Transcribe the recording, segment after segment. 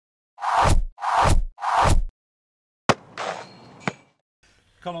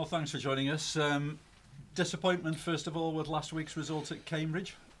Connell, thanks for joining us. Disappointment, first of all, with last week's result at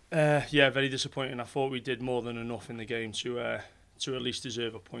Cambridge? Yeah, very disappointing. I thought we did more than enough in the game to at least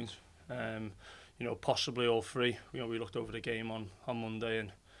deserve a point. Possibly all three. We looked over the game on Monday,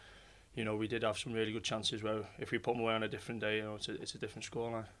 and we did have some really good chances where if we put them away on a different day, it's a different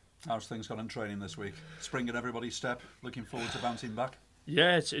scoreline. How's things gone in training this week? Spring at everybody's step. Looking forward to bouncing back.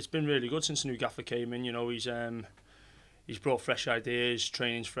 Yeah, it's been really good since the new gaffer came in. He's brought fresh ideas.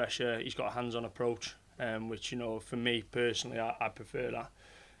 Training's fresher. He's got a hands-on approach, which for me personally, I prefer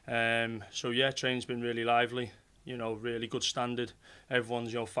that. Training's been really lively. Really good standard.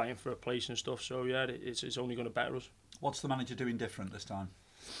 Everyone's fighting for a place and stuff. So yeah, it's only going to better us. What's the manager doing different this time?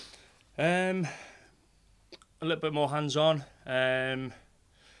 A little bit more hands-on, kind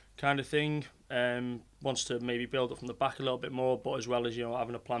of thing. Wants to maybe build up from the back a little bit more, but as well as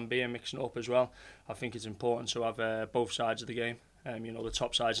having a plan B and mixing it up as well. I think it's important to have both sides of the game. The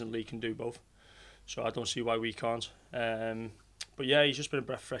top sides in the league can do both, so I don't see why we can't. But yeah, he's just been a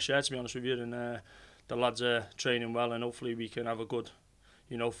breath of fresh air, to be honest with you, and the lads are training well, and hopefully we can have a good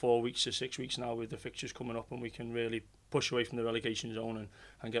 4 weeks to 6 weeks now with the fixtures coming up, and we can really push away from the relegation zone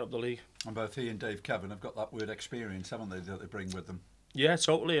and get up the league. And both he and Dave Kevin have got that word experience, haven't they, that they bring with them? Yeah,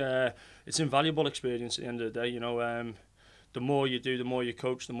 totally. It's invaluable experience at the end of the day. The more you do, the more you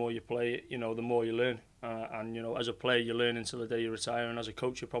coach, the more you play, the more you learn. And as a player, you learn until the day you retire, and as a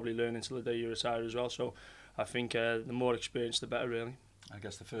coach, you probably learn until the day you retire as well. So I think the more experience, the better, really. I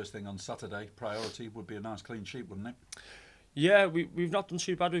guess the first thing on Saturday, priority would be a nice clean sheet, wouldn't it? Yeah, we've not done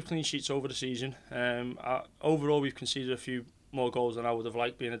too bad with clean sheets over the season. Overall, we've conceded a few more goals than I would have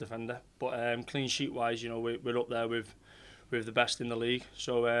liked being a defender. But clean sheet wise, we're up there with the best in the league.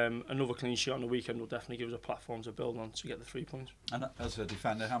 So another clean sheet on the weekend will definitely give us a platform to build on to get the 3 points. And as a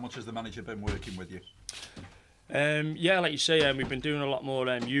defender, how much has the manager been working with you? Yeah, like you say, we've been doing a lot more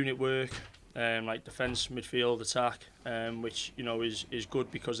unit work, like defence, midfield, attack, which is good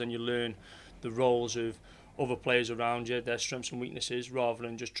because then you learn the roles of other players around you, their strengths and weaknesses, rather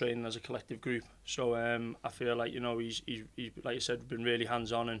than just training as a collective group. So I feel like he's like you said, been really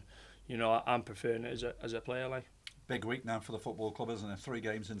hands on, and I'm preferring it as a player. Like, big week now for the football club, isn't it? 3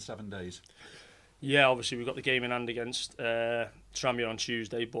 games in 7 days. Yeah, obviously we've got the game in hand against Tranmere on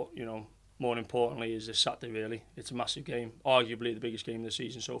Tuesday, but more importantly is this Saturday. Really, it's a massive game, arguably the biggest game of the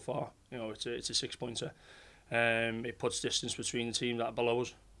season so far. It's a 6-pointer. It puts distance between the team that are below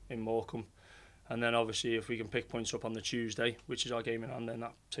us in Morecambe, and then obviously if we can pick points up on the Tuesday, which is our game in hand, then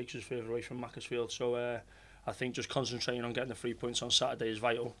that takes us further away from Macclesfield. So I think just concentrating on getting the 3 points on Saturday is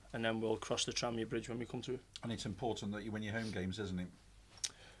vital, and then we'll cross the Tranmere bridge when we come to it. And it's important that you win your home games, isn't it?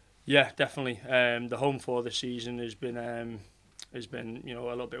 Yeah, definitely. The home for this season has been a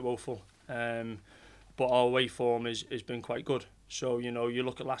little bit woeful, but our away form has been quite good. So you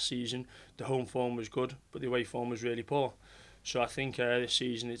look at last season, the home form was good, but the away form was really poor. So I think this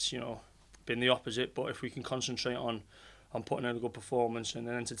season it's been the opposite. But if we can concentrate on putting in a good performance and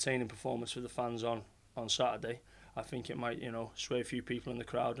an entertaining performance for the fans on Saturday, I think it might sway a few people in the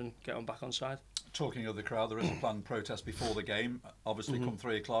crowd and get them back on side. Talking of the crowd, there is a planned protest before the game. Obviously, come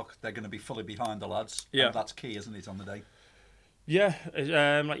 3 o'clock, they're going to be fully behind the lads. Yeah, and that's key, isn't it, on the day? Yeah,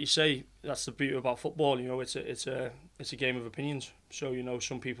 like you say, that's the beauty about football. It's a game of opinions. So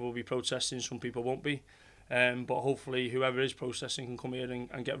some people will be protesting, some people won't be. But hopefully, whoever is protesting can come here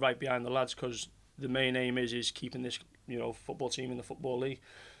and get right behind the lads, because the main aim is keeping this football team in the Football League.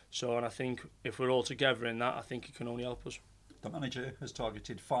 So, and I think if we're all together in that, I think it can only help us. The manager has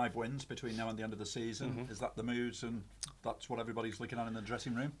targeted 5 wins between now and the end of the season. Is that the moods, and that's what everybody's looking at in the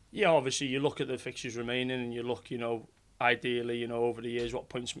dressing room? Yeah, obviously you look at the fixtures remaining, and you look, ideally, over the years, what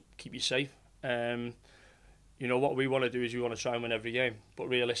points keep you safe. What we want to do is we want to try and win every game, but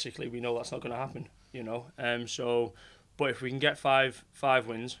realistically, we know that's not going to happen. But if we can get five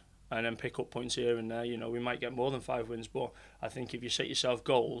wins and then pick up points here and there, we might get more than 5 wins. But I think if you set yourself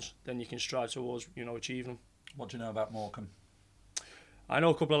goals, then you can strive towards, achieving them. What do you know about Morecambe? I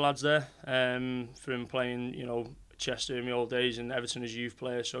know a couple of lads there from playing, Chester in my old days, and Everton as youth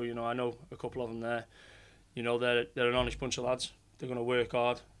players. So, I know a couple of them there. They're an honest bunch of lads. They're going to work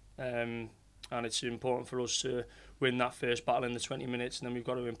hard. And it's important for us to win that first battle in the 20 minutes, and then we've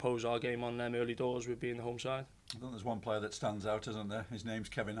got to impose our game on them early doors with being the home side. I think there's one player that stands out, isn't there? His name's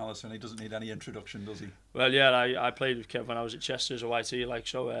Kevin Allison. He doesn't need any introduction, does he? Well, yeah, I played with Kev when I was at Chester as a YT,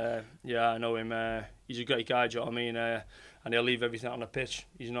 I know him. He's a great guy, do you know what I mean? And he'll leave everything on the pitch.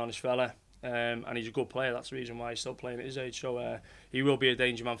 He's an honest fella, and he's a good player. That's the reason why he's still playing at his age. So he will be a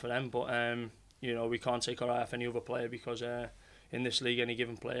danger man for them, but we can't take our eye off any other player, because in this league, any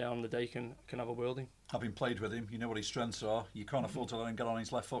given player on the day can have a worldie. Having played with him, you know what his strengths are. You can't afford to let him get on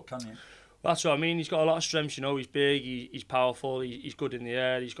his left foot, can you? That's what I mean. He's got a lot of strengths. You know, he's big, he's powerful, he's good in the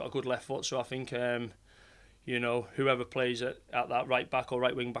air, he's got a good left foot. So I think, you know, whoever plays at that right back or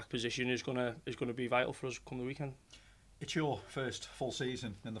right wing back position is gonna be vital for us come the weekend. It's your first full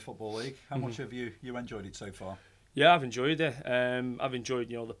season in the Football League. How much have you enjoyed it so far? Yeah, I've enjoyed it. I've enjoyed,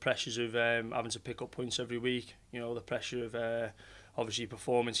 you know, the pressures of having to pick up points every week. You know, the pressure of obviously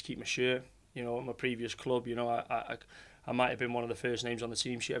performing to keep my shirt. You know, at my previous club, you know, I might have been one of the first names on the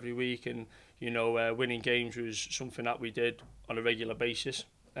team sheet every week, and you know, winning games was something that we did on a regular basis.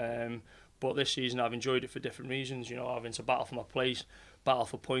 But this season, I've enjoyed it for different reasons. You know, having to battle for my place, battle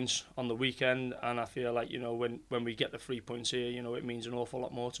for points on the weekend, and I feel like, you know, when we get the 3 points here, you know, it means an awful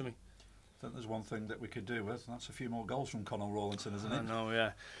lot more to me. I think there's one thing that we could do with, and that's a few more goals from Connell Rawlinson, isn't it? I know,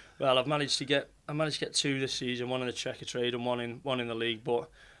 yeah. Well, I managed to get 2 this season, one in the Checker Trade and one in the league. But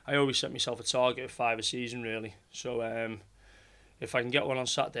I always set myself a target of 5 a season, really. So if I can get one on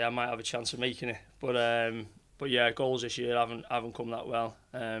Saturday, I might have a chance of making it. But yeah, goals this year haven't come that well.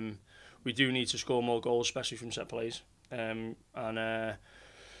 We do need to score more goals, especially from set plays. And I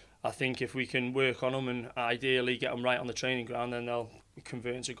think if we can work on them and ideally get them right on the training ground, then they'll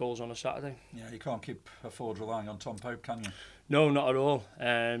convert into goals on a Saturday. Yeah, you can't afford relying on Tom Pope, can you? No, not at all.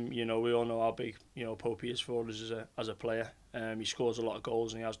 You know, we all know how big, you know, Pope is for us as a player. He scores a lot of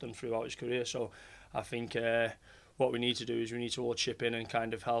goals, and he has done throughout his career. So I think what we need to do is we need to all chip in and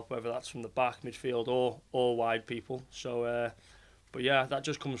kind of help, whether that's from the back, midfield, or wide people. So, but yeah, that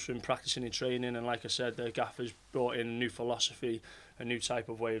just comes from practicing and training. And like I said, the gaffer's brought in a new philosophy, a new type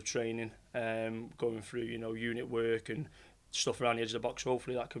of way of training, going through, you know, unit work and stuff around the edge of the box.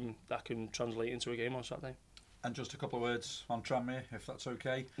 Hopefully that can translate into a game on Saturday. And just a couple of words on Tranmere, if that's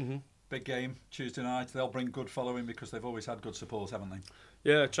okay. Big game Tuesday night. They'll bring good following because they've always had good support, haven't they?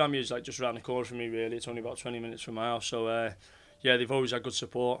 Yeah, Tranmere's like just around the corner from me, really. It's only about 20 minutes from my house. So yeah, they've always had good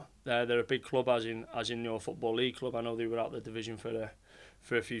support. They're a big club, as in your Football League club. I know they were out the division for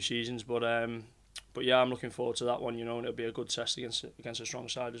a few seasons, but yeah, I'm looking forward to that one. You know, and it'll be a good test against a strong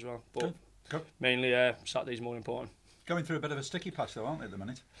side as well. But good. Mainly Saturday's more important. Going through a bit of a sticky patch though, aren't they, at the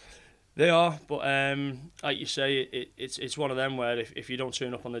minute? They are, but like you say, it's one of them where if you don't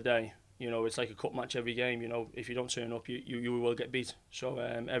turn up on the day, you know, it's like a cup match every game. You know, if you don't turn up, you will get beat. So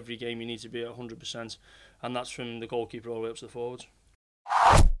every game you need to be at 100%, and that's from the goalkeeper all the way up to the forwards.